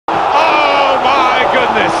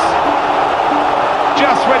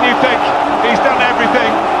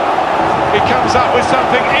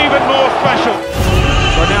something even more special.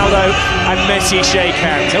 Ronaldo and Messi shake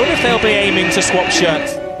hands. I wonder if they'll be aiming to swap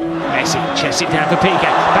shirts. Messi chests it down for Piqué.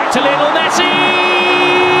 Back to Lionel Messi!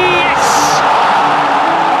 Yes!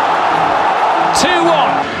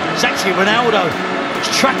 2-1. It's actually Ronaldo. It's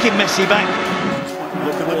tracking Messi back.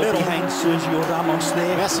 Look at the middle. Behind Sergio Ramos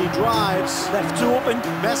there. Messi drives. Left open.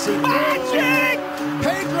 Messi. Magic!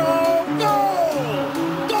 Pedro! Goal!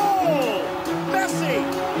 Goal! Messi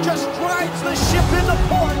just drives the ship into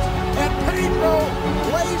port, and Pedro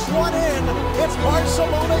lays one in. It's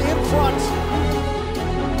Barcelona in front.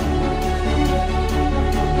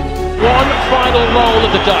 One final roll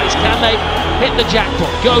of the dice. Can they hit the jackpot?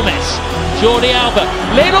 Gomez, Jordi Alba,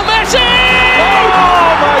 Lionel Messi!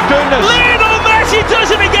 Oh my goodness! Lionel Messi does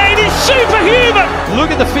it again. He's superhuman. Look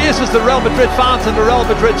at the faces of the Real Madrid fans and the Real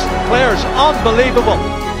Madrid players. Unbelievable.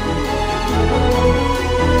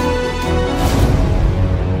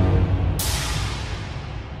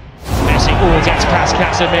 Messi gets past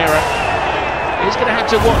Casemiro. He's going to have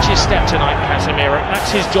to watch his step tonight, Casemiro.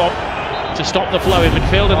 That's his job, to stop the flow in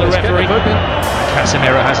midfield, and the referee.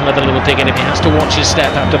 Casemiro has another little dig in him. He has to watch his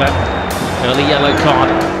step after that early yellow card.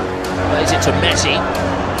 Plays it to Messi.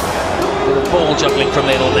 Ball juggling from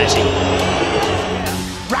Lionel Messi.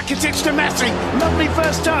 Rakitic to Messi. Lovely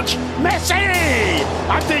first touch. Messi!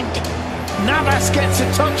 I think Navas gets a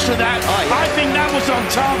touch to that. Oh, yeah. I think that was on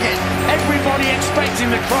target. Everybody expecting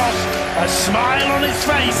the cross. A smile on his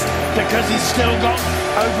face because he's still got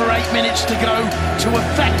over 8 minutes to go to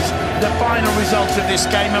affect the final result of this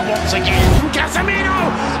game. And once again,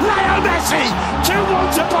 Casemiro, Leo Messi,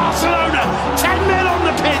 2-1 to Barcelona, 10-0 on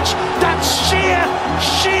the pitch. That's sheer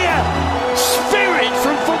spirit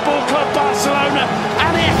from Football Club Barcelona,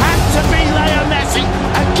 and it had to be Leo Messi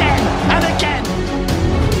again and again.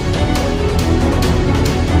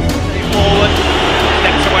 Forward,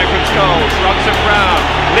 steps away from goals, runs it round.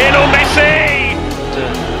 Lionel Messi!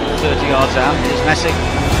 30 yards out, here's Messi.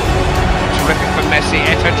 Terrific for Messi.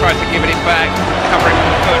 Eto'o tries to give it back, covering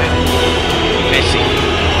from Foden. Messi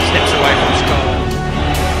steps away from Scholes.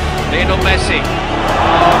 Lionel Messi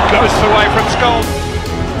goes away from Scholes.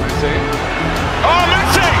 Messi. Oh,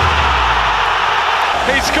 Messi!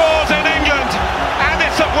 He scores in England, and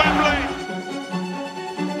it's at Wembley.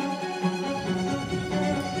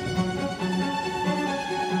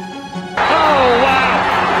 Oh wow!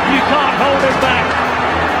 You can't hold him back.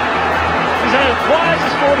 He's had the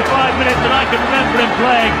quietest 45 minutes that I can remember him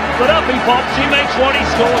playing. But up he pops, he makes one, he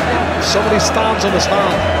scores. Somebody stands on his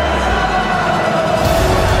hand.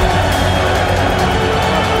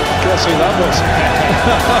 Guess who that was?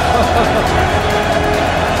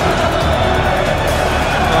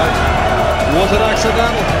 Was it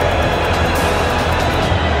accidental?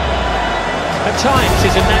 At times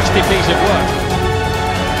it's a nasty piece of work.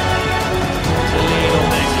 Lionel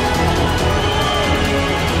Messi.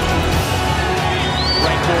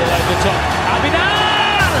 Great ball over the top.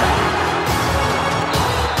 Abidal!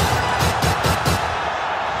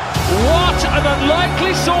 What an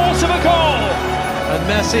unlikely source of a goal! And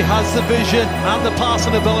Messi has the vision and the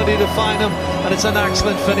passing ability to find him, and it's an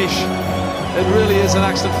excellent finish. It really is an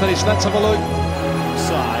excellent finish. Let's have a look.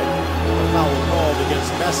 Side, a foul called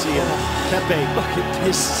against Messi and Pepe. Look at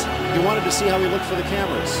this. You wanted to see how he looked for the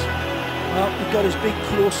cameras. Well, he got his big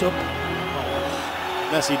close-up.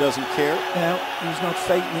 Messi doesn't care. Now, he's not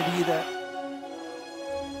faking it either.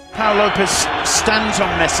 Pau Lopez stands on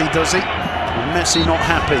Messi, does he? Messi not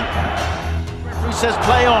happy. Referee says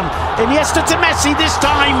play on. Iniesta to Messi this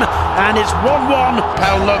time, and it's 1-1.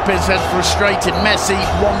 Pau Lopez has frustrated Messi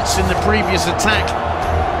once in the previous attack.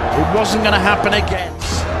 It wasn't going to happen again.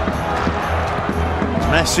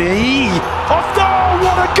 Messi. Oh no,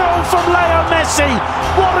 what a goal from Leo Messi!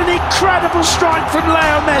 What an incredible strike from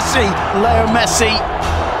Leo Messi! Leo Messi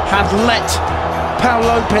had let Pau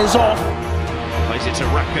Lopez off. Plays it to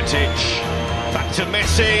Rakitic. Back to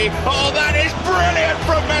Messi. Oh, that is brilliant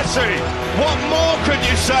from Messi! What more could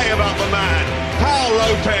you say about the man? Pau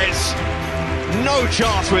Lopez, no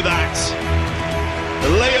chance with that.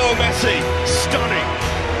 Leo Messi, stunning.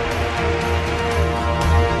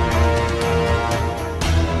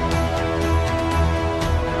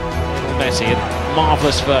 Messi, a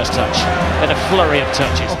marvellous first touch, then a flurry of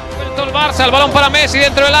touches. El Barça, el balón para Messi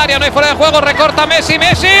dentro del área, no hay fuera de juego, recorta Messi,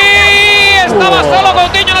 Messi estaba solo,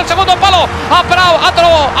 Coutinho en el segundo palo,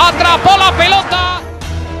 atrapó la pelota.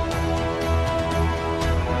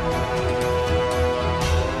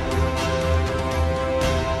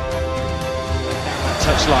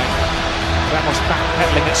 Touchline, Ramos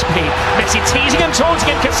backpedaling at speed, Messi teasing and taunting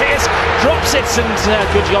him, Casillas drops it, and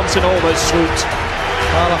Gudjonsson almost swooped.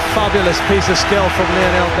 Well, a fabulous piece of skill from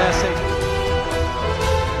Lionel Messi.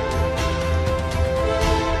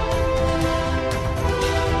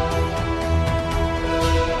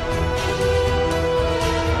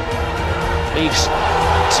 leaves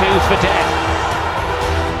two for dead.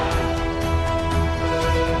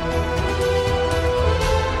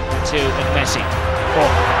 And Messi. Oh.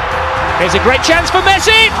 Here's a great chance for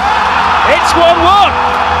Messi. It's 1-1.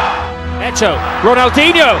 Eto,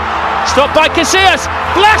 Ronaldinho, stopped by Casillas,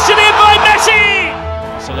 blasted in by Messi.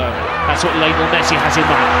 Barcelona. That's what Lionel Messi has in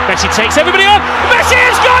mind. Messi takes everybody on. Messi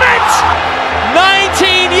has got it.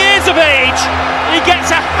 19 years of age, he gets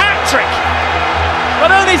a hat-trick.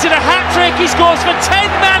 Not only is it a hat-trick, he scores for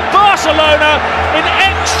 10-man Barcelona in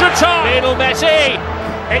extra time. Lionel Messi.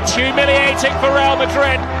 It's humiliating for Real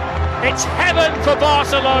Madrid. It's heaven for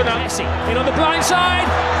Barcelona. Messi in on the blind side.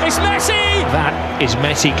 It's Messi. That is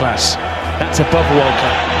Messi class. That's above World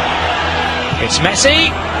Cup. It's Messi.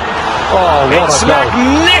 Oh, what it's a goal.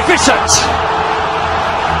 Magnificent.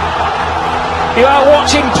 You are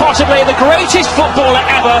watching possibly the greatest footballer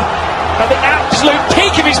ever at the absolute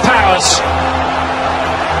peak of his powers.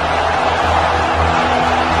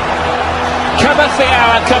 Cometh the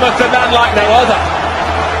hour, cometh the man like no other.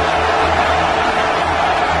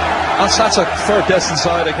 That's a third distance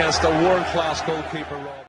side against a world-class goalkeeper, Rob.